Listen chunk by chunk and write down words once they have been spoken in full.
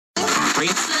No,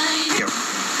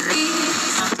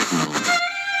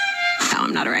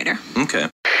 I'm not a writer. Okay.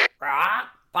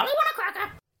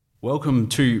 Welcome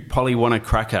to Polly Want a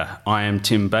Cracker. I am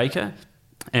Tim Baker,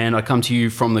 and I come to you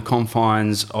from the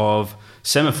confines of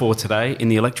Semaphore today in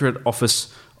the electorate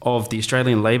office of the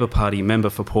Australian Labor Party member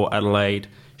for Port Adelaide,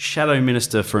 Shadow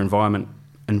Minister for Environment,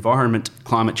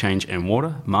 Climate Change and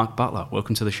Water, Mark Butler.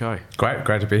 Welcome to the show. Great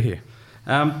to be here.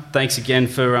 Thanks again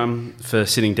for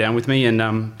sitting down with me.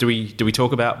 And do we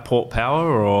talk about Port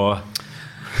Power or?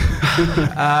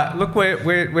 Look,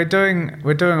 we're doing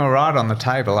all right on the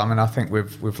table. I mean, I think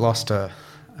we've lost a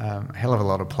hell of a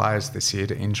lot of players this year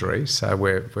to injury, so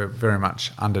we're very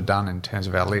much underdone in terms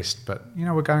of our list. But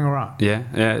we're going all right.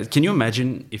 Yeah. Can you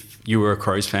imagine if you were a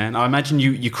Crows fan? I imagine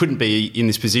you couldn't be in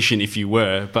this position if you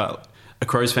were, but a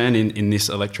Crows fan in this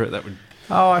electorate, that would.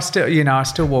 Oh, I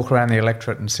still walk around the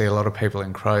electorate and see a lot of people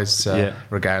in Crows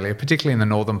regalia, particularly in the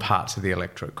northern parts of the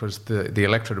electorate, because the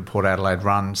electorate of Port Adelaide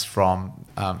runs from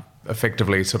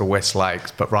effectively sort of West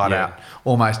Lakes, but right out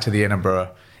almost to the Edinburgh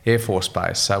Air Force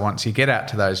Base. So once you get out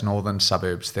to those northern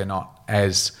suburbs, they're not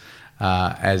as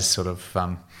sort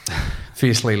of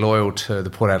fiercely loyal to the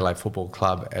Port Adelaide Football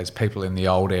Club as people in the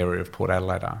old area of Port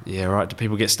Adelaide are. Yeah, right. Do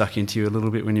people get stuck into you a little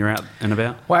bit when you're out and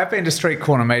about? Well, I've been to street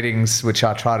corner meetings, which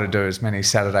I try to do as many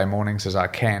Saturday mornings as I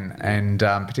can, and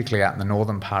particularly out in the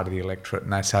northern part of the electorate,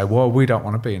 and they say, well, we don't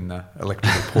want to be in the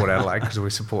electorate of Port Adelaide because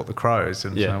we support the Crows.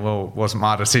 And well, it wasn't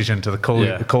my decision to call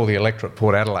the electorate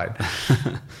Port Adelaide.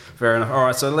 Fair enough. All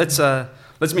right, so let's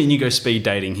me and you go speed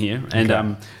dating here,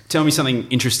 and tell me something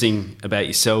interesting about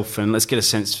yourself, and let's get a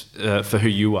sense for who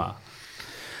you are.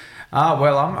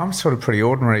 Well, I'm sort of a pretty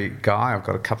ordinary guy. I've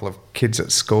got a couple of kids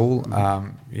at school.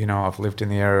 I've lived in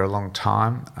the area a long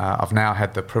time. I've now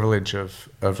had the privilege of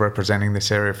representing this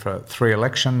area for 3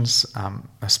 elections.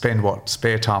 I spend what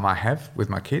spare time I have with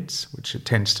my kids, which it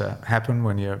tends to happen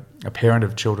when you're a parent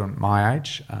of children my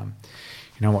age.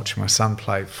 Watching my son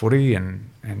play footy and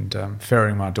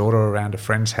ferrying my daughter around a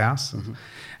friend's house and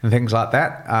things like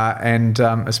that, and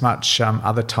as much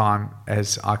other time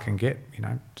as I can get,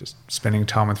 just spending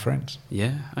time with friends.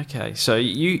 Yeah, okay. So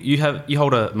you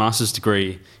hold a master's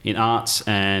degree in arts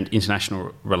and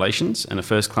international relations and a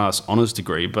first class honours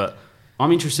degree, but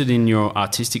I'm interested in your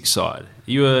artistic side.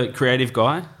 Are you a creative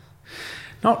guy?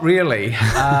 Not really.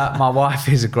 My wife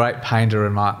is a great painter,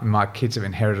 and my kids have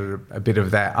inherited a bit of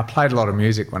that. I played a lot of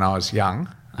music when I was young.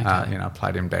 Okay. I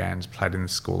played in bands, played in the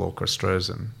school orchestras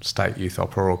and state youth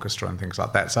opera orchestra and things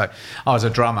like that. So I was a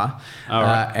drummer,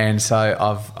 and so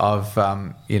I've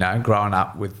grown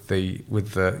up with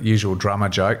the usual drummer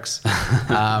jokes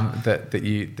that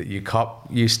you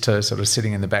cop, used to sort of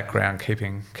sitting in the background,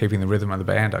 keeping the rhythm of the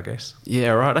band, I guess. Yeah,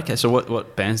 right. Okay, so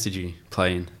what bands did you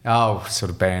play in? Oh, sort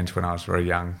of bands when I was very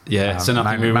young. Yeah, so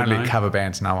nothing mainly cover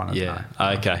bands. No one.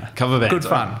 Okay, cover bands.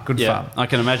 Good fun. I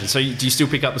can imagine. So do you still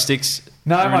pick up the sticks?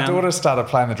 No, my daughter started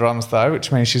playing the drums though,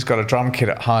 which means she's got a drum kit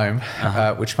at home,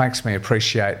 which makes me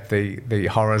appreciate the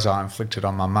horrors I inflicted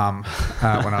on my mum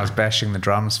when I was bashing the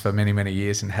drums for many, many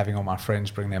years and having all my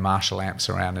friends bring their Marshall amps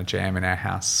around and jam in our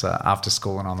house after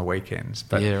school and on the weekends.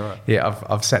 But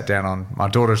I've sat down on my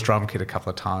daughter's drum kit a couple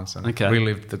of times and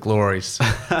relived the glories.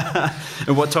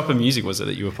 And what type of music was it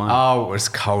that you were playing? Oh, it was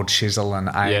Cold Chisel and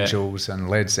Angels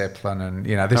and Led Zeppelin, and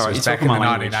this was back in the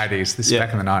 1980s. This is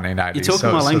back in the 1980s. You're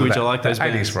talking my language. I like those bands.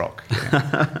 80s rock.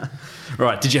 Yeah.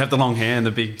 Right. Did you have the long hair and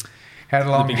the big? Had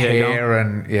long hair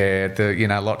and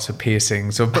lots of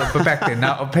piercings. But back then,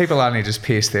 people only just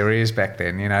pierced their ears back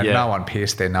then. No one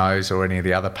pierced their nose or any of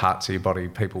the other parts of your body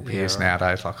people pierce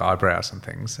nowadays, like eyebrows and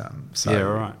things.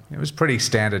 It was pretty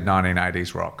standard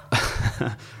 1980s rock.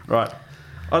 Right.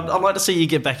 I'd like to see you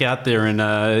get back out there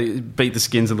and beat the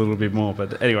skins a little bit more.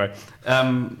 But anyway,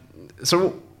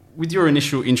 so with your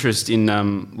initial interest in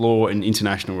law and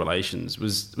international relations,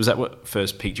 was that what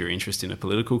first piqued your interest in a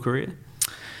political career?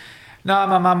 No,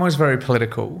 my mum was very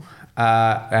political.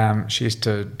 She used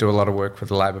to do a lot of work with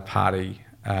the Labor Party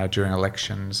during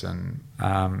elections and,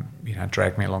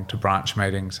 dragged me along to branch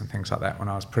meetings and things like that when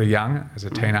I was pretty young as a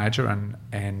teenager,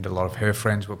 and a lot of her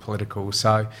friends were political.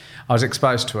 So I was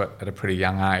exposed to it at a pretty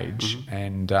young age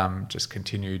and just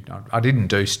continued. I didn't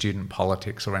do student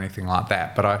politics or anything like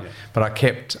that, but I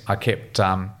kept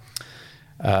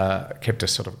a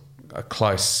sort of a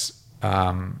close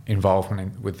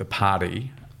involvement with the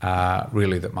party.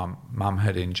 Really that my mum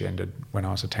had engendered when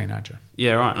I was a teenager.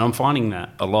 Yeah, right. And I'm finding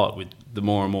that a lot with the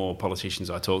more and more politicians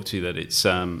I talk to, that it's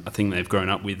a thing they've grown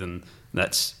up with, and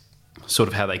that's sort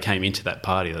of how they came into that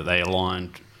party, that they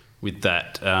aligned with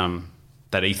that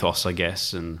that ethos, I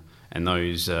guess, and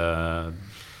those, I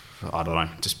don't know,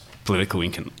 just political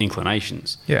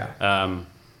inclinations. Yeah.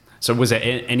 So was there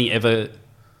any ever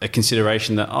a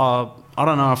consideration that, I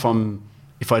don't know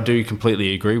if I do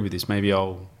completely agree with this, maybe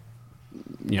I'll,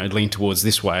 lean towards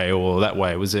this way or that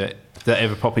way? Did that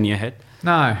ever pop in your head?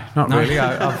 No, not really.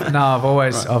 I've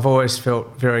always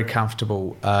felt very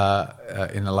comfortable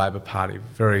in the Labor Party,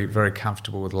 very, very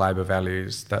comfortable with Labor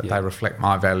values, that they reflect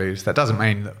my values. That doesn't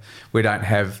mean that we don't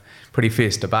have pretty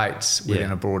fierce debates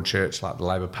within a broad church like the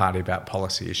Labor Party about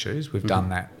policy issues. We've done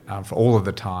that for all of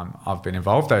the time I've been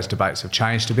involved. Those debates have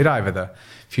changed a bit over the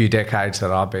few decades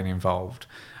that I've been involved.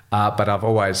 But I've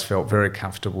always felt very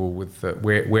comfortable with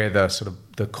where the sort of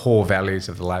the core values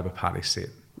of the Labor Party sit.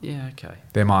 Yeah, okay.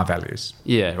 They're my values.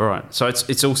 Yeah, right. So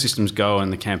it's all systems go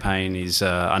and the campaign is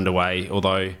underway,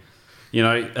 although,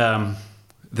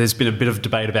 there's been a bit of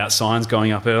debate about signs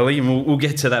going up early, and we'll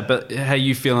get to that. But how are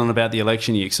you feeling about the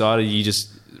election? Are you excited? Are you just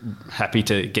happy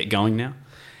to get going now?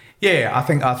 Yeah, I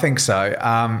think so.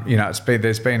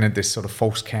 There's been this sort of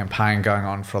false campaign going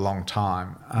on for a long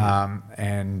time,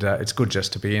 and it's good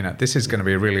just to be in it. This is going to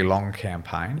be a really long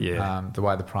campaign. Yeah. The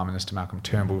way the Prime Minister Malcolm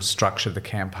Turnbull structured the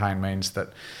campaign means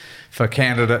that for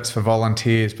candidates, for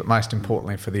volunteers, but most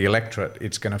importantly for the electorate,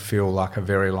 it's going to feel like a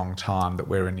very long time that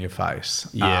we're in your face.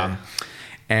 Yeah.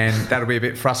 And that'll be a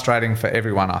bit frustrating for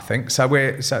everyone, I think. So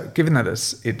given that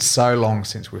it's so long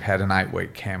since we've had an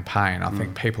 8-week campaign, I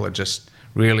think people are just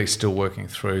really still working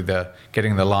through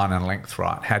getting the line and length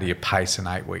right. How do you pace an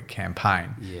 8-week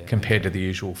campaign compared to the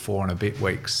usual 4 and a bit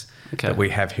weeks that we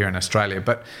have here in Australia?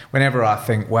 But whenever I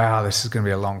think, wow, this is going to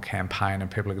be a long campaign and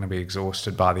people are going to be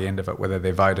exhausted by the end of it, whether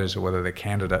they're voters or whether they're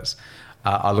candidates,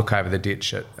 I look over the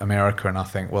ditch at America and I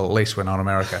think, well, at least we're not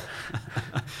America.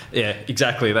 Yeah,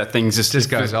 exactly. That thing just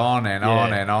goes on and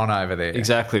on and on over there.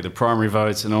 Exactly. The primary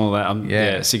votes and all that.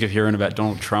 I'm sick of hearing about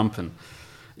Donald Trump and...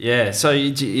 Yeah, so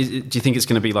do you think it's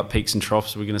going to be like peaks and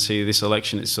troughs we're going to see this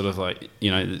election? It's sort of like,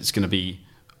 it's going to be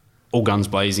all guns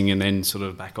blazing and then sort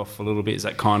of back off a little bit. Is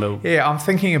that kind of... Yeah, I'm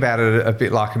thinking about it a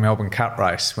bit like a Melbourne Cup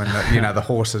race when the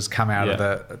horses come out of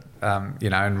the,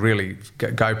 and really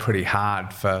go pretty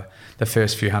hard for the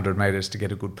first few 100 metres to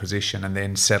get a good position and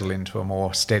then settle into a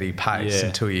more steady pace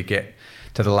until you get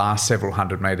to the last several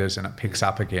 100 metres and it picks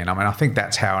up again. I mean, I think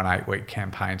that's how an 8-week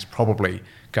campaign's probably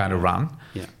going to run.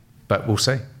 Yeah. But we'll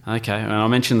see. Okay, and I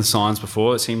mentioned the signs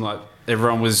before. It seemed like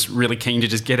everyone was really keen to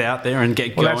just get out there and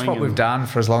get going. Well, that's what we've done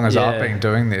for as long as I've been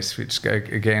doing this, which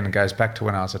again goes back to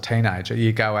when I was a teenager.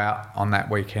 You go out on that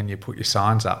weekend, you put your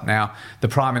signs up. Now, the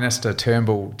Prime Minister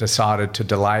Turnbull decided to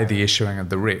delay the issuing of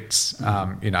the writs,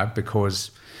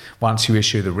 because once you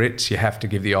issue the writs, you have to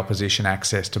give the opposition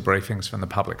access to briefings from the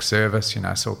public service.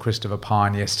 Saw Christopher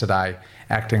Pyne yesterday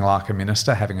acting like a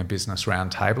minister, having a business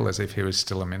roundtable as if he was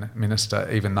still a minister,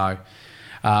 even though,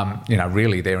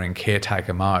 really they're in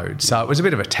caretaker mode. So it was a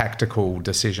bit of a tactical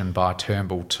decision by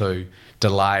Turnbull to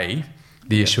delay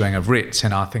the issuing of writs,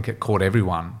 and I think it caught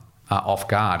everyone off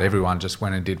guard. Everyone just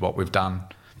went and did what we've done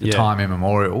time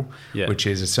immemorial, which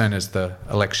is as soon as the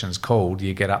election's called,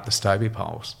 you get up the Stobie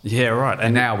poles. Yeah, right.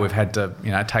 And now we've had to,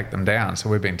 take them down. So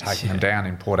we've been taking them down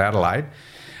in Port Adelaide.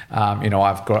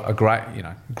 I've got a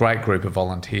great group of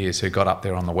volunteers who got up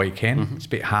there on the weekend. Mm-hmm. It's a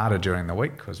bit harder during the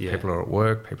week because people are at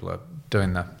work, people are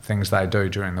doing the things they do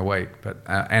during the week, but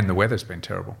and the weather's been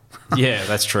terrible. Yeah,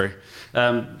 that's true.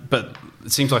 But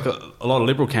it seems like a lot of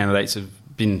Liberal candidates have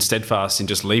been steadfast in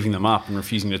just leaving them up and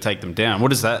refusing to take them down.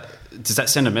 Does that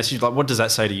send a message? Like, what does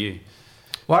that say to you?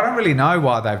 Well, I don't really know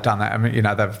why they've done that. I mean,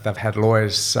 they've had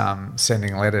lawyers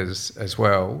sending letters as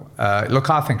well. Look,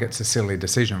 I think it's a silly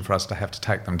decision for us to have to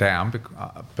take them down,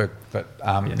 but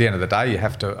at the end of the day, you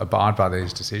have to abide by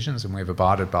these decisions, and we've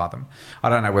abided by them. I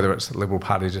don't know whether it's the Liberal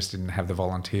Party just didn't have the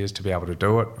volunteers to be able to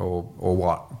do it or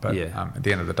what, but at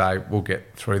the end of the day, we'll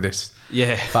get through this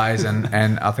phase,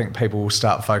 and I think people will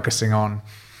start focusing on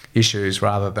issues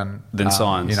rather than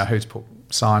signs. Who's put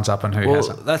signs up and who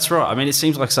hasn't. That's right. I mean, it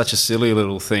seems like such a silly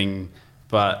little thing,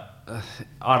 but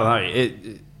I don't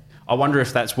know. I wonder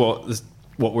if that's what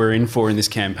we're in for in this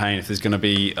campaign, if there's going to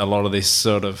be a lot of this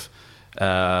sort of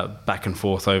back and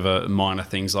forth over minor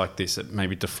things like this that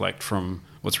maybe deflect from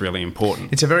what's really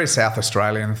important. It's a very South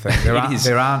Australian thing. As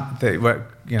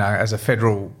a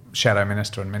federal shadow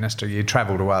minister and minister, you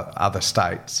travel to other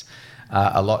states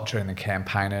a lot during the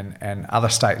campaign, and other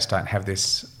states don't have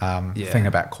this thing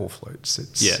about call flutes.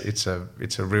 It's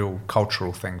a real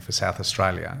cultural thing for South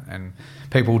Australia, and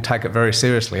people take it very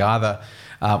seriously, either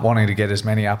wanting to get as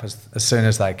many up as soon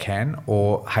as they can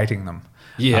or hating them.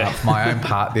 For my own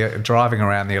part, driving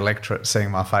around the electorate,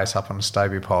 seeing my face up on a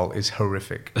Stobie pole is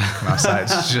horrific. Can I say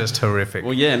it's just horrific?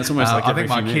 Well, and it's almost like I think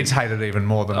my kids hate it even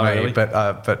more than me. Really? But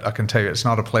I can tell you, it's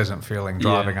not a pleasant feeling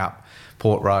driving up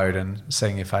Port Road and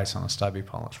seeing your face on a Stobie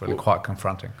pole. It's really quite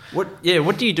confronting. What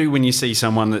do you do when you see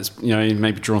someone that's,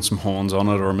 maybe drawn some horns on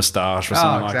it or a moustache or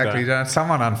something like that? Exactly.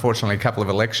 Someone, unfortunately, a couple of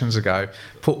elections ago,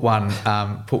 put one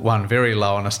very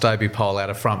low on a Stobie pole at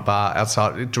a front bar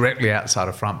directly outside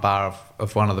a front bar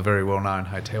of one of the very well-known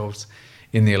hotels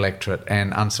in the electorate,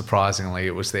 and unsurprisingly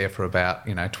it was there for about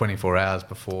 24 hours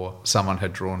before someone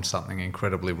had drawn something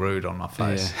incredibly rude on my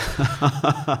face.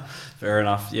 Yeah. Fair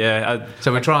enough. Yeah.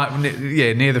 So we try,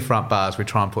 near the front bars, we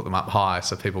try and put them up high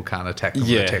so people can't attack them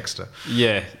with a texter.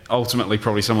 Yeah, ultimately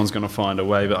probably someone's going to find a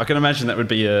way, but I can imagine that would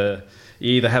be you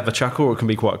either have a chuckle or it can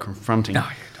be quite confronting. No,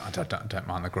 I don't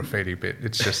mind the graffiti bit.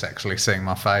 It's just actually seeing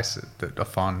my face that I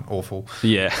find awful.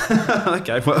 Yeah.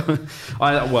 Okay.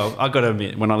 Well, I got to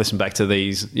admit, when I listen back to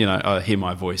these, I hear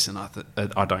my voice and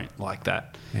I don't like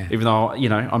that. Yeah. Even though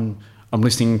I'm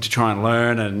listening to try and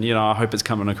learn, and I hope it's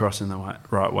coming across in the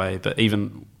right way. But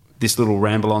even this little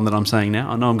ramble on that I'm saying now,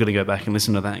 I know I'm going to go back and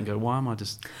listen to that and go, why am I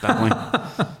just babbling?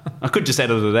 I could just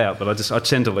edit it out, but I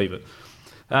tend to leave it.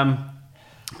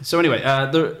 So anyway,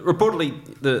 reportedly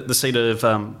the seat of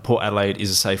Port Adelaide is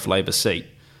a safe Labor seat.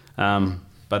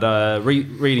 But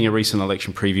reading a recent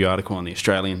election preview article on The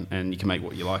Australian, and you can make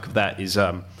what you like of that, is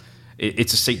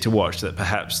it's a seat to watch that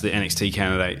perhaps the NXT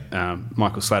candidate,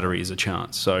 Michael Slattery, is a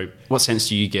chance. So what sense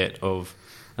do you get of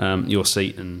your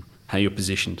seat and how you're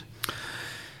positioned?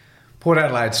 Port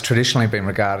Adelaide's traditionally been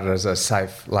regarded as a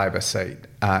safe Labor seat,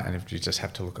 and if you just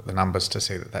have to look at the numbers to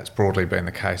see that that's broadly been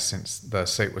the case since the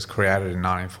seat was created in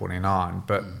 1949.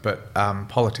 But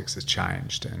politics has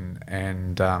changed,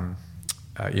 and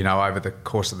over the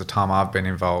course of the time I've been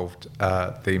involved,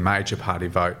 the major party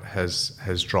vote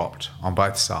has dropped on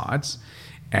both sides,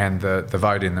 and the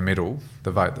vote in the middle,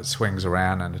 the vote that swings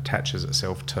around and attaches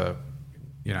itself to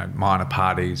minor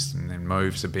parties and then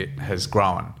moves a bit, has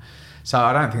grown. So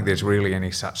I don't think there's really any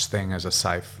such thing as a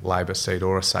safe Labor seat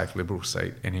or a safe Liberal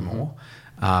seat anymore.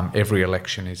 Every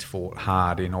election is fought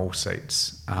hard in all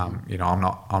seats. I'm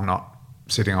not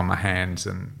sitting on my hands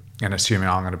and assuming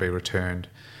I'm going to be returned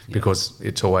because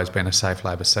it's always been a safe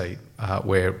Labor seat.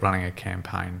 We're running a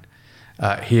campaign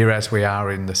here as we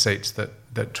are in the seats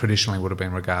that traditionally would have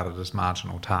been regarded as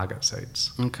marginal target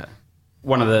seats. Okay.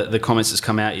 One of the comments that's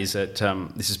come out is that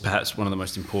this is perhaps one of the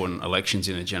most important elections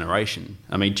in a generation.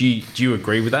 I mean, do you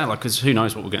agree with that? Because who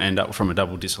knows what we're going to end up from a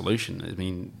double dissolution? I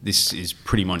mean, this is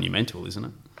pretty monumental, isn't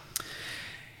it?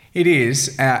 It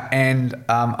is,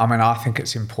 I think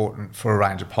it's important for a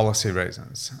range of policy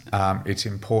reasons. It's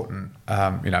important,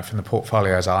 from the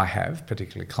portfolios I have,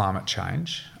 particularly climate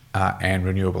change and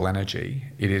renewable energy.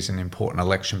 It is an important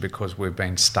election because we've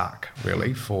been stuck,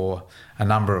 really, for a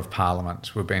number of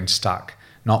parliaments. We've been stuck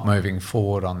not moving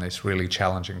forward on this really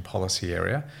challenging policy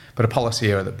area, but a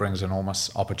policy area that brings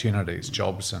enormous opportunities,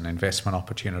 jobs and investment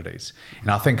opportunities. And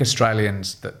I think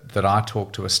Australians that I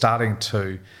talk to are starting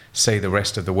to see the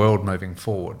rest of the world moving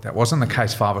forward. That wasn't the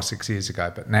case 5 or 6 years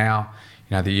ago, but now,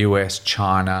 the US,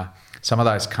 China, some of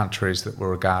those countries that were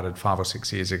regarded 5 or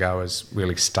 6 years ago as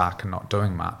really stuck and not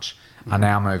doing much are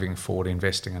now moving forward,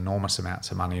 investing enormous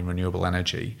amounts of money in renewable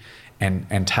energy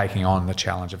and taking on the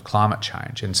challenge of climate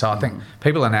change. And so I think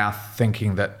people are now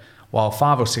thinking that while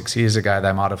 5 or 6 years ago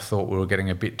they might have thought we were getting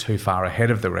a bit too far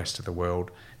ahead of the rest of the world,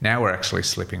 now we're actually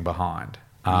slipping behind.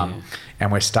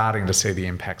 And we're starting to see the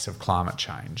impacts of climate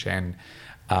change. And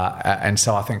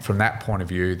so I think from that point of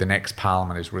view, the next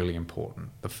parliament is really important.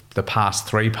 The past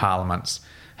 3 parliaments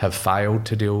have failed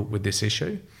to deal with this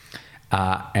issue,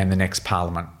 and the next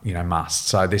parliament, must.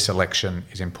 So this election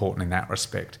is important in that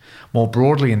respect. More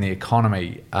broadly in the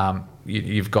economy,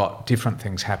 you've got different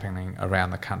things happening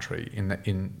around the country.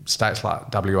 In states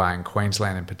like WA and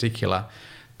Queensland in particular,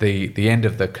 the end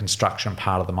of the construction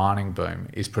part of the mining boom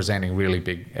is presenting really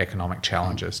big economic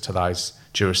challenges to those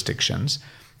jurisdictions.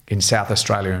 In South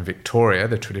Australia and Victoria,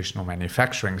 the traditional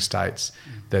manufacturing states,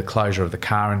 the closure of the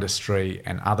car industry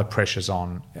and other pressures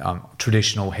on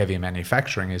traditional heavy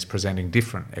manufacturing is presenting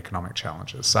different economic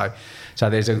challenges. So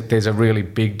there's a really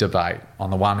big debate. On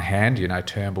the one hand,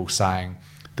 Turnbull saying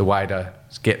the way to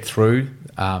get through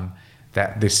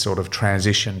that this sort of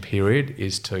transition period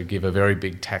is to give a very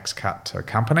big tax cut to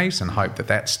companies and hope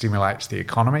that stimulates the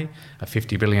economy, a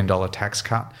 $50 billion tax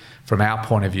cut. From our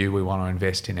point of view, we want to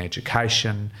invest in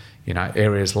education,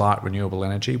 areas like renewable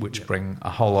energy, which bring a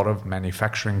whole lot of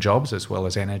manufacturing jobs as well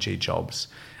as energy jobs,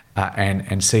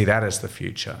 and see that as the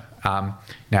future.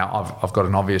 Now, I've got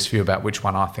an obvious view about which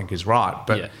one I think is right,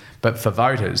 but for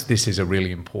voters, this is a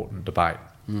really important debate.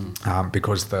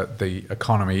 Because the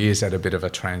economy is at a bit of a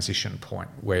transition point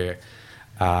where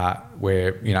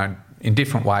in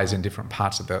different ways in different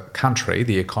parts of the country,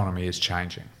 the economy is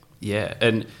changing. Yeah,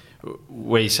 and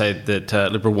where you say that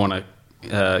Liberal want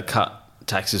to cut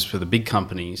taxes for the big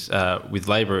companies. With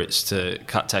Labor, it's to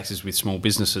cut taxes with small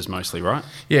businesses mostly, right?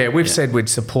 Yeah, we've said we'd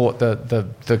support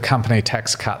the company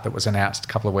tax cut that was announced a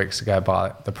couple of weeks ago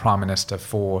by the Prime Minister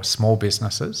for small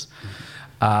businesses.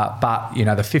 But, you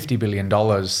know, the $50 billion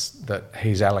that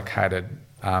he's allocated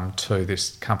to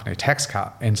this company tax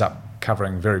cut ends up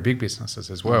covering very big businesses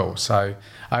as well. So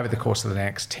over the course of the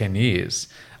next 10 years,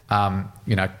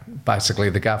 you know, basically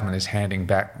the government is handing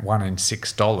back $1 in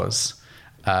 $6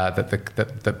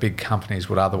 that big companies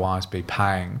would otherwise be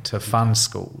paying to fund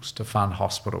schools, to fund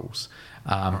hospitals,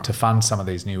 to fund some of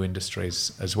these new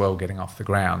industries as well getting off the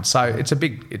ground. So it's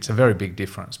a very big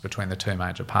difference between the two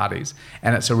major parties,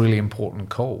 and it's a really important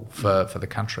call for the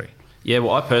country. Yeah,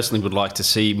 well, I personally would like to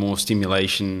see more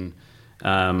stimulation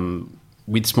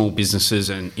with small businesses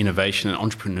and innovation and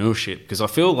entrepreneurship, because I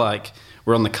feel like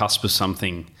we're on the cusp of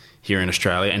something here in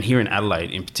Australia and here in Adelaide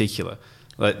in particular.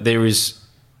 Like there's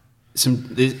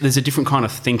a different kind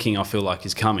of thinking I feel like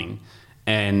is coming,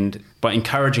 and by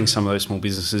encouraging some of those small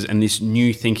businesses and this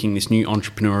new thinking, this new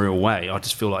entrepreneurial way, I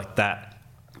just feel like that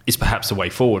is perhaps the way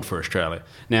forward for Australia.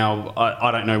 Now,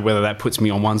 I don't know whether that puts me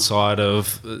on one side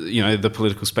of the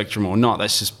political spectrum or not.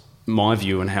 That's just my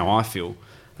view and how I feel.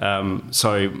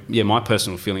 So yeah, my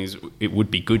personal feeling is it would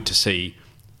be good to see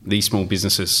these small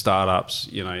businesses, startups,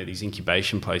 these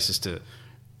incubation places to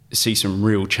see some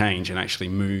real change and actually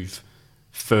move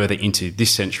further into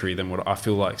this century than what I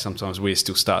feel like sometimes we're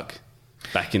still stuck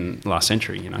back in last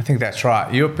century. I think that's right.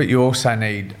 But you also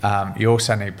need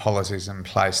policies in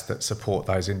place that support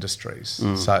those industries.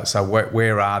 So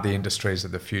where are the industries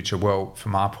of the future? Well,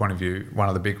 from our point of view, one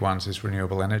of the big ones is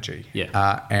renewable energy.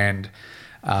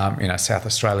 South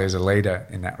Australia is a leader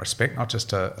in that respect, not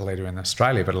just a leader in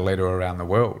Australia, but a leader around the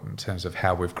world in terms of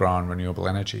how we've grown renewable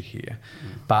energy here.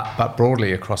 But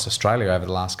broadly across Australia over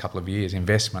the last couple of years,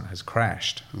 investment has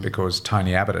crashed because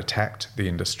Tony Abbott attacked the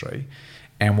industry.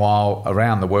 And while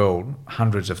around the world,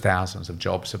 hundreds of thousands of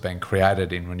jobs have been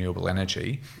created in renewable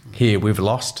energy, here we've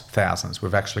lost thousands.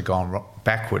 We've actually gone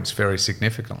backwards very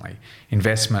significantly.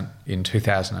 Investment in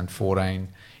 2014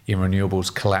 in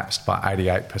renewables collapsed by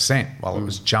 88%, while it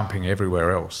was jumping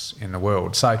everywhere else in the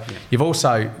world. So you've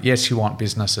also, yes, you want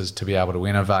businesses to be able to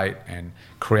innovate and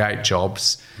create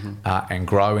jobs and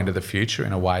grow into the future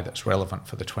in a way that's relevant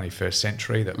for the 21st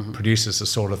century, that produces the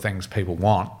sort of things people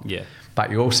want. Yeah. But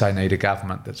you also need a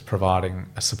government that's providing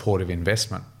a supportive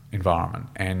investment environment,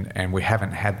 and we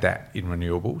haven't had that in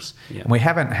renewables. Yeah. And we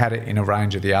haven't had it in a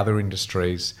range of the other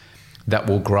industries that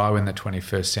will grow in the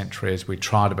 21st century as we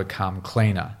try to become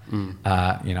cleaner,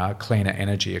 a cleaner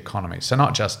energy economy. So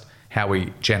not just how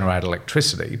we generate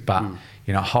electricity, but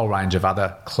a whole range of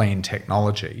other clean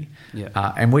technology.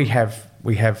 Yeah. And we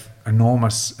have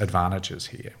enormous advantages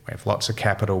here. We have lots of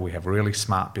capital, we have really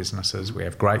smart businesses, we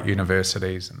have great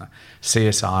universities and the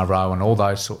CSIRO and all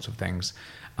those sorts of things.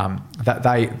 That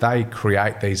they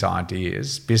create these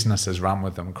ideas, businesses run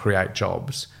with them, create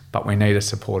jobs, but we need a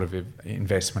supportive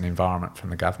investment environment from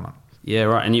the government. Yeah,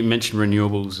 right. And you mentioned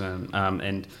renewables,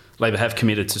 and Labor have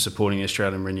committed to supporting the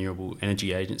Australian Renewable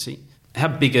Energy Agency. How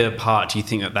big a part do you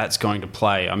think that that's going to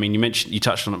play? I mean, you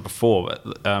touched on it before,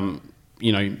 but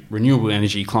renewable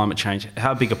energy, climate change,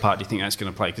 how big a part do you think that's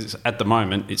going to play? Because at the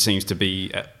moment, it seems to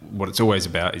be what it's always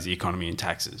about is the economy and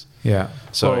taxes. Yeah.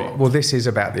 So, well, this is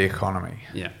about the economy.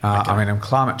 Yeah. Okay.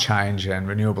 Climate change and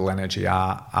renewable energy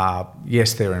are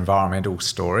yes, they're environmental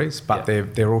stories, but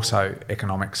they're also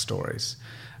economic stories,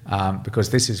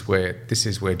 because this is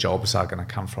where jobs are going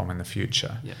to come from in the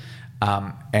future. Yeah.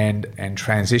 And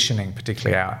transitioning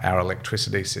particularly our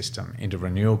electricity system into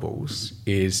renewables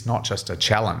is not just a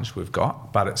challenge we've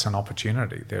got, but it's an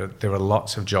opportunity. There are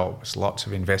lots of jobs, lots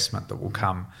of investment that will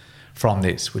come from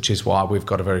this, which is why we've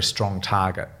got a very strong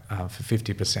target for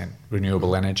 50%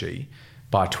 renewable energy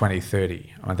by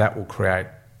 2030. That will create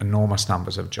enormous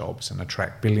numbers of jobs and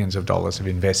attract billions of dollars of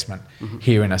investment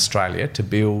here in Australia to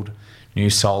build new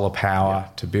solar power,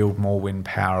 to build more wind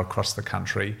power across the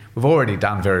country. We've already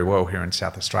done very well here in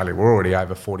South Australia. We're already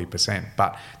over 40%,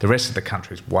 but the rest of the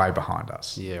country is way behind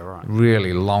us. Yeah, right.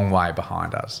 Really long way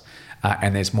behind us.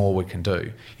 And there's more we can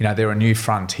do. There are new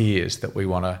frontiers that we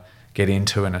want to get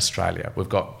into in Australia. We've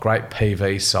got great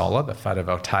PV solar, the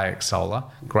photovoltaic solar,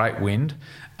 great wind,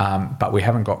 but we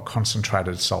haven't got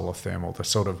concentrated solar thermal, the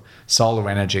sort of solar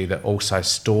energy that also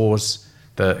stores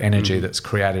the energy that's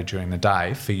created during the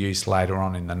day for use later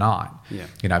on in the night.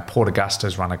 Yeah. Port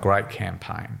Augusta's run a great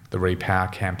campaign, the Repower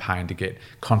campaign, to get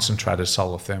concentrated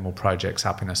solar thermal projects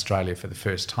up in Australia for the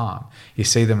first time. You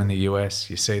see them in the US,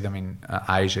 you see them in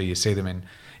Asia, you see them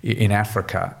in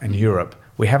Africa and Europe.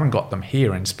 We haven't got them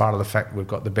here in spite of the fact we've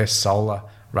got the best solar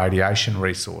radiation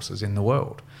resources in the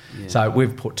world. Yeah. So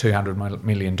we've put $200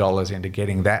 million into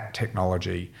getting that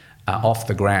technology off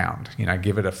the ground,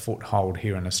 give it a foothold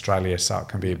here in Australia so it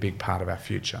can be a big part of our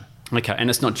future. Okay, and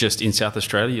it's not just in South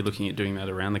Australia, you're looking at doing that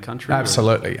around the country?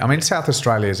 Absolutely. Or? I mean, South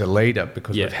Australia is a leader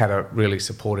because we've had a really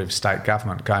supportive state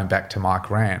government going back to Mike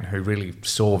Rann, who really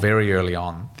saw very early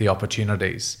on the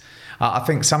opportunities. I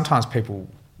think sometimes people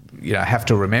have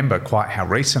to remember quite how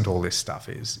recent all this stuff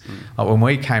is. When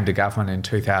we came to government in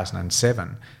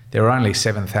 2007, there were only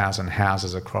 7,000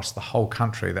 houses across the whole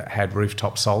country that had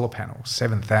rooftop solar panels,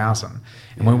 7,000.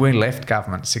 And when we left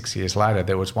government 6 years later,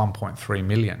 there was 1.3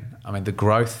 million. I mean, the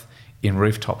growth in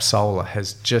rooftop solar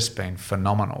has just been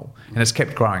phenomenal, and it's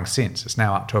kept growing since. It's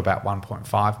now up to about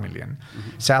 1.5 million.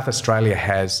 South Australia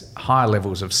has higher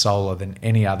levels of solar than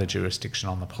any other jurisdiction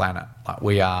on the planet. Like,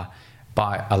 we are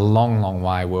by a long, long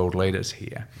way world leaders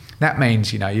here. That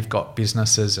means, you've got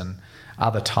businesses and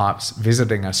other types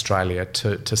visiting Australia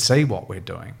to see what we're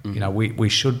doing. We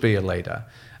should be a leader.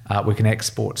 We can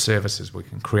export services. We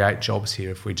can create jobs here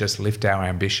if we just lift our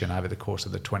ambition over the course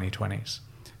of the 2020s.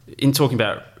 In talking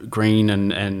about green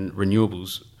and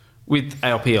renewables, with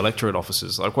ALP electorate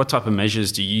offices, like what type of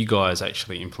measures do you guys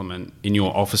actually implement in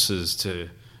your offices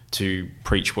to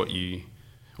preach what you,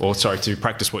 to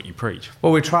practice what you preach?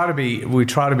 Well, we try to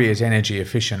be as energy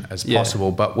efficient as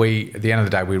possible, but at the end of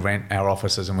the day, we rent our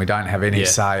offices and we don't have any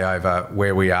say over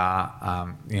where we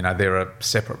are. There are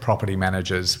separate property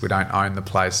managers. We don't own the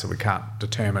place, so we can't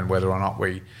determine whether or not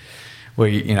we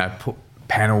put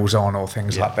panels on or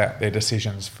things like that. They're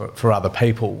decisions for other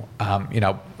people.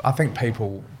 I think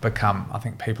people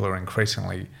are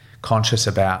increasingly conscious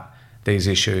about these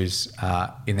issues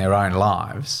in their own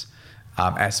lives.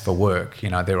 As for work,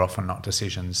 they're often not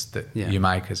decisions that you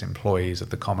make as employees of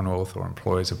the Commonwealth or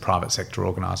employees of private sector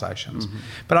organisations.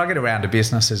 But I get around to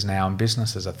businesses now, and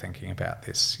businesses are thinking about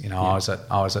this.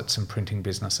 I was at some printing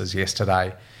businesses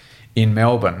yesterday in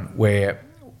Melbourne where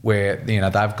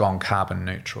they've gone carbon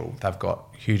neutral. They've got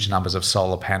huge numbers of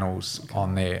solar panels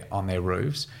on their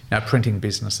roofs. Printing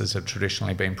businesses have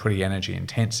traditionally been pretty energy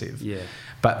intensive. Yeah.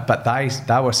 But they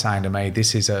were saying to me,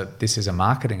 this is a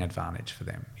marketing advantage for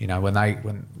them.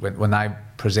 When they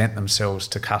present themselves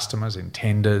to customers in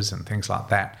tenders and things like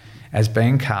that as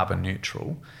being carbon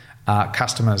neutral,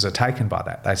 customers are taken by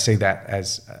that. They see that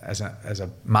as a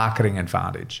marketing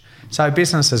advantage. So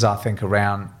businesses, I think,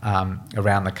 around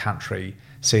the country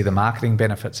see the marketing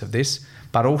benefits of this,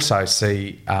 but also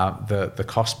see the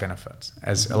cost benefits.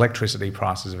 As electricity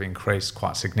prices have increased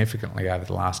quite significantly over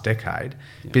the last decade,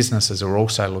 businesses are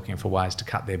also looking for ways to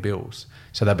cut their bills.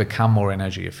 So they become more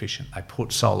energy efficient. They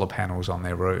put solar panels on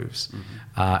their roofs.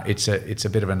 It's a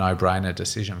bit of a no-brainer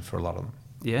decision for a lot of them.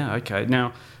 Yeah, okay.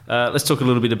 Now, let's talk a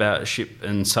little bit about ship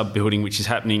and sub building, which is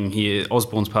happening here.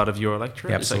 Osborne's part of your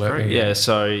electorate, absolutely, is that correct? Yeah,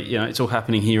 so it's all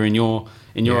happening here in your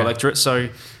electorate. So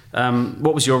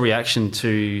what was your reaction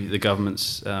to the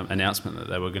government's announcement that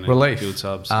they were going to build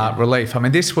subs? Relief. I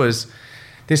mean, this was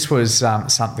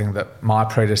something that my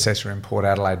predecessor in Port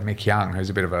Adelaide, Mick Young, who's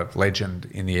a bit of a legend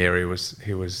in the area,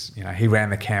 he ran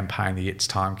the campaign, the It's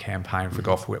Time campaign for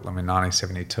Gough Whitlam in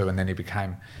 1972, and then he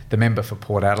became the member for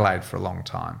Port Adelaide for a long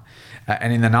time.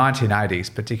 And in the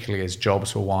 1980s, particularly as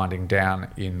jobs were winding down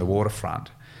in the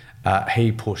waterfront,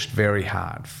 he pushed very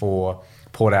hard for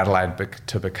Port Adelaide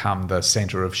to become the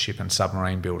centre of ship and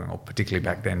submarine building, or particularly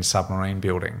back then submarine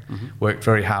building. Worked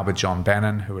very hard with John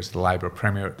Bannon, who was the Labor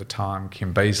Premier at the time,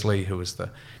 Kim Beazley, who was the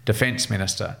Defence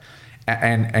Minister,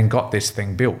 and got this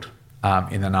thing built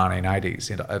in the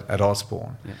 1980s at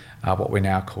Osborne, what we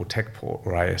now call Techport,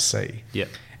 or ASC. Yep.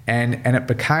 And it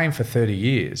became for 30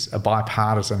 years a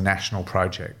bipartisan national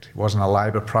project. It wasn't a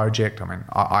Labor project. I mean,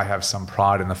 I have some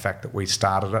pride in the fact that we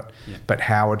started it, but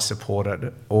Howard supported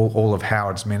it. All of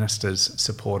Howard's ministers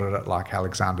supported it, like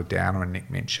Alexander Downer and Nick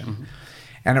Minchin.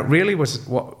 And it really was,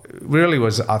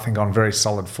 I think, on very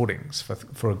solid footings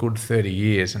for a good 30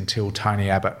 years until Tony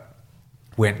Abbott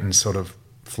went and sort of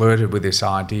flirted with this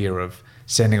idea of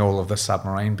sending all of the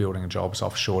submarine building jobs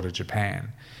offshore to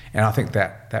Japan. And I think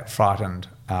that frightened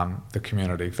the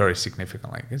community very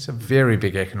significantly. It's a very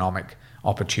big economic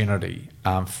opportunity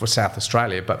for South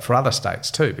Australia, but for other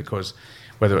states too, because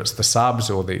whether it's the subs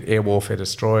or the air warfare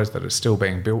destroyers that are still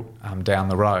being built down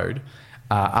the road,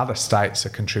 other states are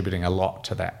contributing a lot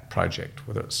to that project,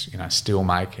 whether it's steel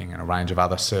making and a range of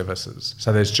other services.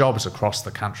 So there's jobs across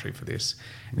the country for this.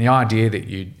 And the idea that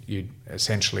you'd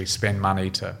essentially spend money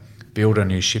to build a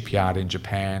new shipyard in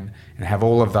Japan and have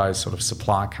all of those sort of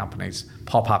supply companies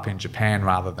pop up in Japan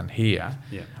rather than here,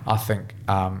 I think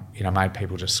made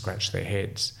people just scratch their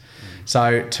heads.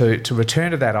 So to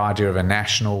return to that idea of a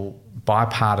national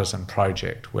bipartisan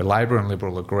project where Labor and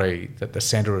Liberal agree that the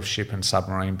centre of ship and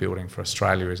submarine building for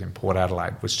Australia is in Port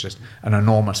Adelaide was just an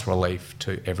enormous relief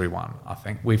to everyone. I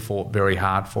think we fought very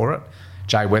hard for it.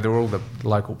 Jay Weatherill, the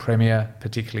local premier,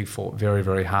 particularly fought very,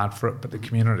 very hard for it, but the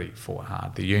community fought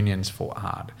hard, the unions fought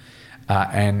hard.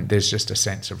 And there's just a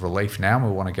sense of relief now, and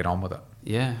we want to get on with it.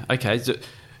 Yeah, okay. So,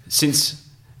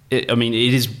 it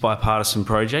is a bipartisan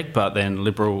project, but then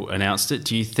Liberal announced it.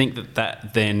 Do you think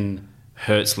that then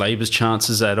hurts Labor's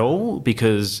chances at all?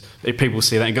 Because if people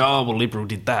see that and go, oh, well, Liberal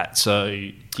did that. So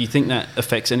do you think that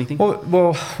affects anything? Well,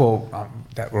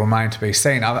 that will remain to be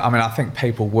seen. I think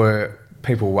people were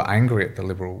angry at the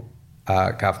Liberal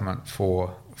government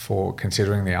for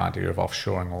considering the idea of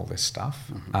offshoring all this stuff.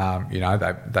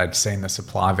 Mm-hmm. They'd seen the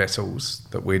supply vessels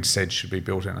that we'd said should be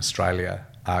built in Australia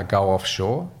go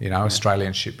offshore.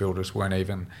 Australian shipbuilders weren't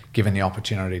even given the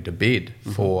opportunity to bid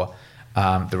mm-hmm. for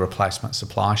the replacement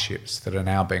supply ships that are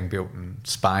now being built in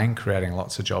Spain, creating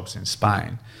lots of jobs in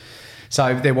Spain.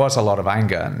 So there was a lot of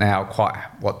anger. Now, quite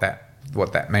what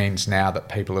that means now that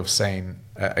people have seen,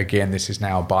 again, this is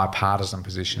now a bipartisan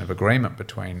position of agreement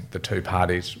between the two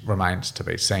parties remains to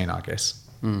be seen, I guess.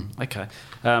 Okay.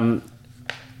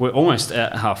 We're almost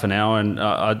at half an hour, and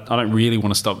I don't really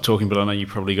want to stop talking, but I know you've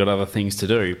probably got other things to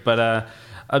do. But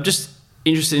I'm just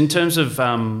interested in terms of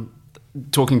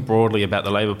talking broadly about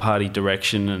the Labor Party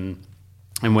direction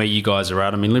and where you guys are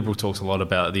at. I mean, Liberal talks a lot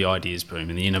about the ideas boom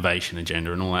and the innovation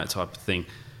agenda and all that type of thing.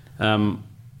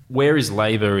 Where is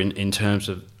Labor in terms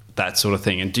of that sort of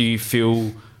thing? And do you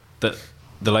feel that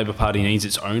the Labor Party needs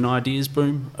its own ideas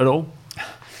boom at all?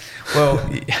 Well,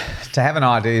 to have an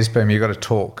ideas boom, you've got to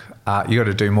talk. You've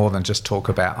got to do more than just talk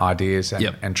about ideas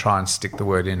and try and stick the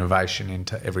word innovation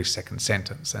into every second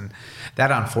sentence. And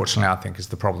that, unfortunately, I think is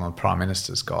the problem the Prime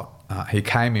Minister's got. He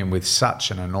came in with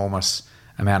such an enormous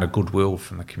amount of goodwill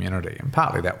from the community. And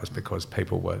partly that was because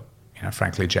people were,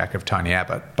 frankly, jack of Tony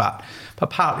Abbott. But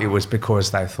partly it was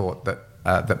because they thought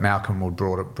that Malcolm would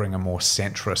bring a more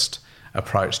centrist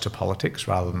approach to politics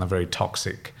rather than the very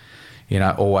toxic,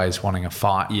 always wanting a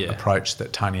fight approach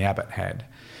that Tony Abbott had.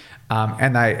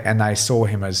 And they saw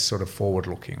him as sort of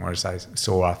forward-looking, whereas they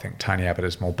saw, I think, Tony Abbott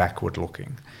as more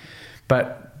backward-looking.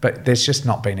 But there's just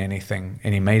not been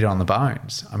any meat on the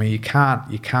bones. I mean, you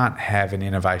can't have an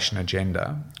innovation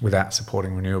agenda without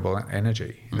supporting renewable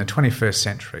energy. In the 21st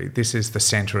century, this is the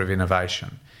centre of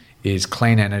innovation, is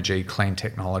clean energy, clean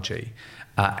technology.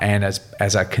 And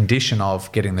as a condition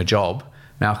of getting the job,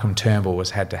 Malcolm Turnbull has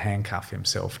had to handcuff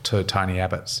himself to Tony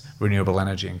Abbott's renewable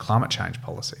energy and climate change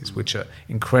policies, which are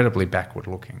incredibly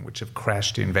backward-looking, which have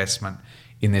crashed investment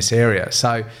in this area.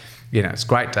 So, it's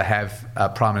great to have a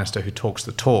Prime Minister who talks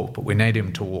the talk, but we need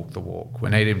him to walk the walk. We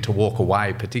need him to walk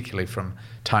away, particularly from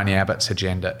Tony Abbott's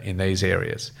agenda in these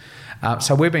areas.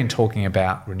 So we've been talking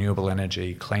about renewable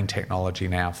energy, clean technology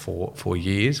now for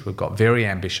years. We've got very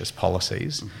ambitious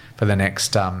policies for the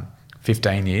next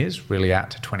 15 years, really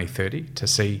out to 2030, to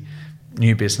see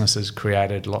new businesses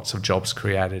created, lots of jobs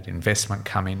created, investment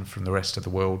come in from the rest of the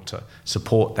world to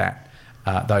support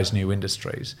those new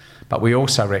industries. But we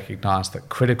also recognise that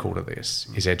critical to this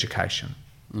is education.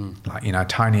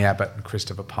 Tony Abbott and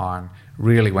Christopher Pyne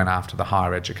really went after the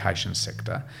higher education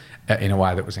sector in a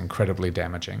way that was incredibly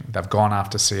damaging. They've gone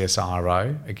after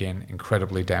CSIRO, again,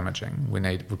 incredibly damaging.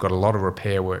 We've got a lot of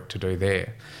repair work to do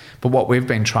there. But what we've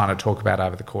been trying to talk about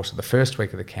over the course of the first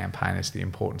week of the campaign is the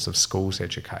importance of schools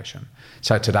education.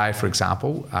 So today, for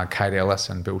example, Kate Ellis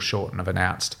and Bill Shorten have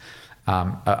announced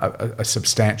a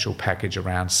substantial package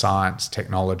around science,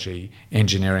 technology,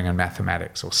 engineering and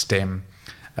mathematics, or STEM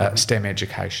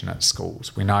education at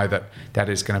schools. We know that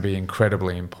is going to be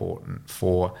incredibly important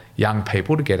for young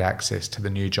people to get access to the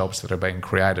new jobs that are being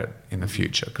created in the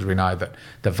future, because we know that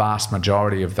the vast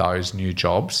majority of those new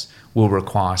jobs will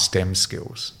require STEM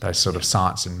skills, those sort of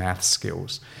science and maths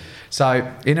skills.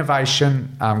 So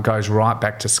innovation goes right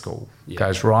back to school,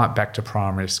 goes right back to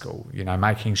primary school,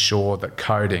 making sure that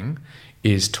coding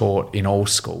is taught in all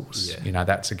schools.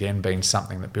 That's again been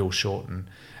something that Bill Shorten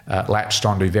latched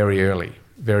onto very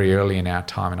early in our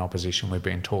time in opposition. We've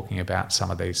been talking about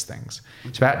some of these things.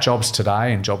 It's about jobs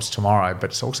today and jobs tomorrow,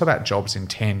 but it's also about jobs in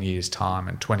 10 years' time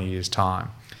and 20 years' time.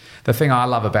 The thing I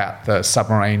love about the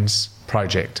submarines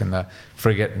project and the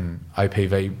frigate and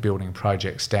OPV building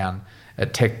projects down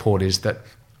at Techport is that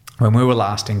when we were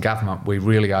last in government, we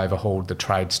really overhauled the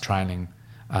trades training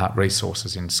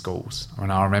resources in schools.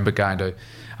 I remember going to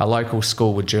a local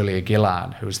school with Julia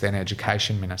Gillard, who was then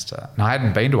Education Minister. And I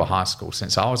hadn't been to a high school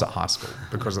since I was at high school,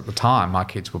 because at the time my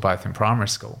kids were both in primary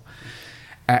school.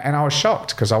 And I was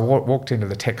shocked because I walked into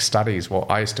the tech studies,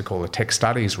 what I used to call the tech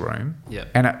studies room,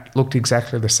 and it looked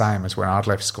exactly the same as when I'd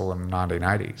left school in the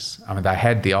 1980s. I mean, they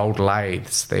had the old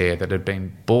lathes there that had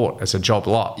been bought as a job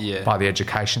lot by the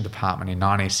education department in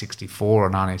 1964 or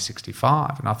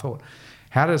 1965. And I thought,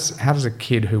 how does a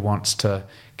kid who wants to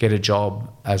get a job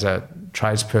as a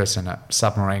tradesperson at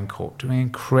Submarine Corp doing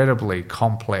incredibly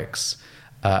complex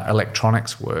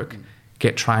electronics work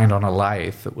get trained on a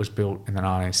lathe that was built in the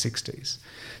 1960s?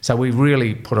 So we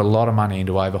really put a lot of money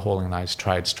into overhauling those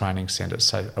trades training centres.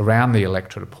 So around the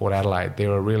electorate of Port Adelaide,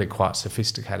 there are really quite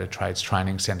sophisticated trades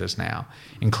training centres now,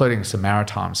 including some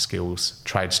maritime skills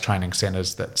trades training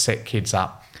centres that set kids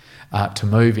up to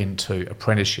move into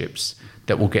apprenticeships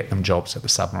that will get them jobs at the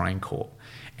Submarine Corp.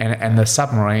 And the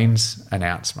submarines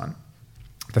announcement,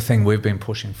 the thing we've been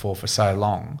pushing for so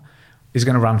long, is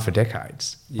going to run for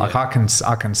decades. Yeah. Like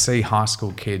I can see high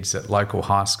school kids at local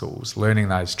high schools learning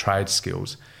those trade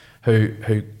skills who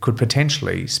could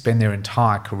potentially spend their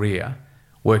entire career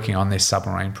working on this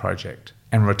submarine project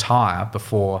and retire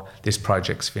before this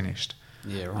project's finished.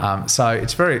 Yeah, right. So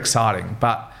it's very exciting,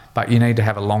 but you need to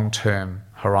have a long-term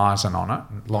horizon on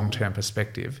it, long-term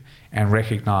perspective, and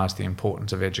recognise the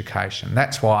importance of education.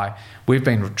 That's why we've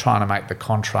been trying to make the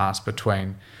contrast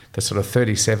between the sort of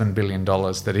 $37 billion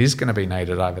that is going to be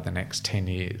needed over the next 10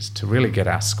 years to really get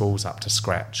our schools up to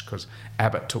scratch, because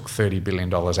Abbott took $30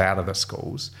 billion out of the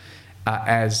schools,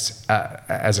 as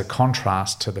a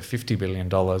contrast to the $50 billion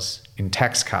in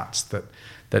tax cuts that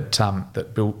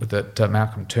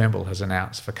Malcolm Turnbull has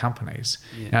announced for companies.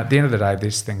 Yeah. Now, at the end of the day,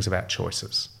 this thing's about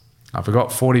choices. If we've got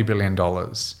 $40 billion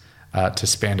to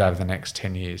spend over the next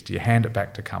 10 years, do you hand it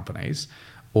back to companies,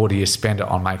 or do you spend it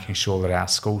on making sure that our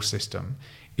school system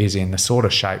is in the sort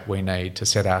of shape we need to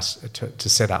set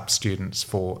up students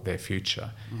for their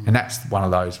future? And that's one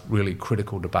of those really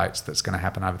critical debates that's going to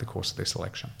happen over the course of this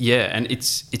election. Yeah, and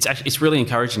it's really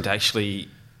encouraging to actually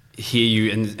hear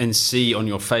you and see on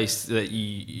your face that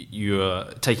you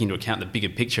are taking into account the bigger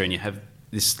picture and you have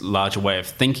this larger way of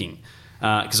thinking.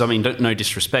 Because, I mean, no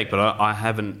disrespect, but I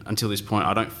haven't, until this point,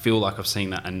 I don't feel like I've seen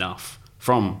that enough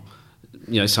from,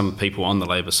 some people on the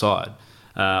Labor side.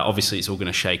 Obviously, it's all going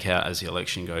to shake out as the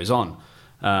election goes on.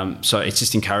 So it's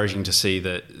just encouraging to see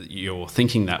that you're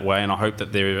thinking that way, and I hope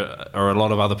that there are a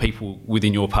lot of other people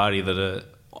within your party that are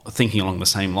thinking along the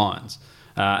same lines.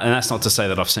 And that's not to say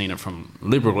that I've seen it from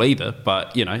Liberal either,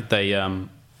 but, they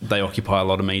occupy a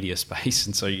lot of media space,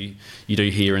 and so you do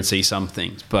hear and see some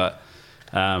things. But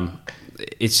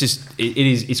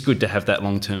it's good to have that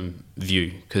long-term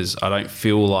view, because I don't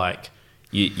feel like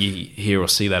you hear or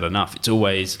see that enough. It's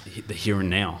always the here and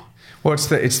now. Well, it's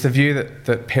the view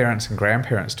that parents and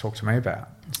grandparents talk to me about.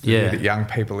 It's the view that young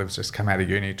people who've just come out of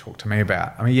uni talk to me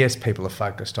about. I mean, yes, people are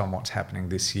focused on what's happening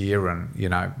this year and,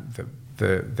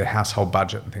 the household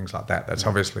budget and things like that. That's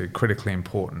obviously a critically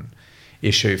important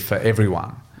issue for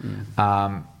everyone.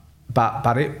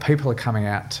 But people are coming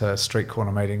out to street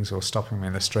corner meetings or stopping me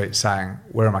in the street saying,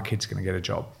 where are my kids going to get a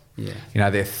job? Yeah.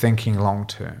 They're thinking long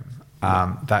term.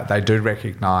 They do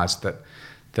recognise that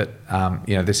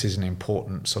this is an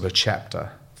important sort of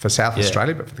chapter for South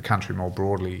Australia, but for the country more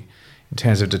broadly, in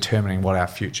terms of determining what our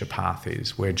future path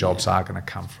is, where jobs are going to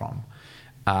come from,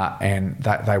 and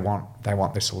they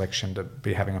want this election to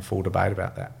be having a full debate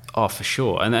about that. Oh, for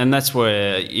sure, and that's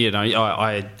where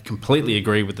I completely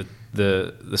agree with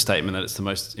the statement that it's the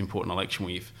most important election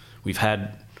we've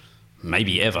had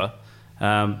maybe ever,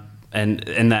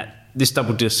 and that this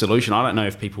double dissolution, I don't know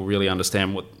if people really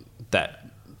understand what that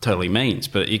totally means,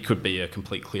 but it could be a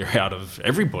complete clear out of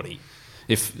everybody.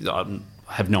 If I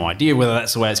have no idea whether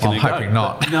that's the way it's going to go. I'm hoping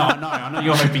not. No, I know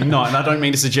you're hoping not, and I don't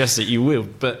mean to suggest that you will,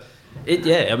 but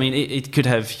it could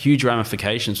have huge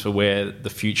ramifications for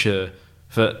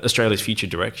Australia's future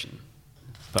direction.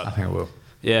 But I think it will.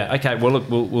 Yeah, okay, well, look,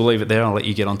 we'll leave it there. I'll let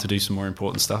you get on to do some more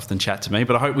important stuff than chat to me.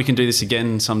 But I hope we can do this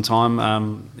again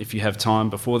sometime, if you have time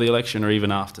before the election or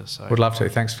even after. So would love to.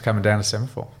 Thanks for coming down to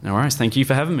Semaphore. No worries. Thank you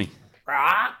for having me.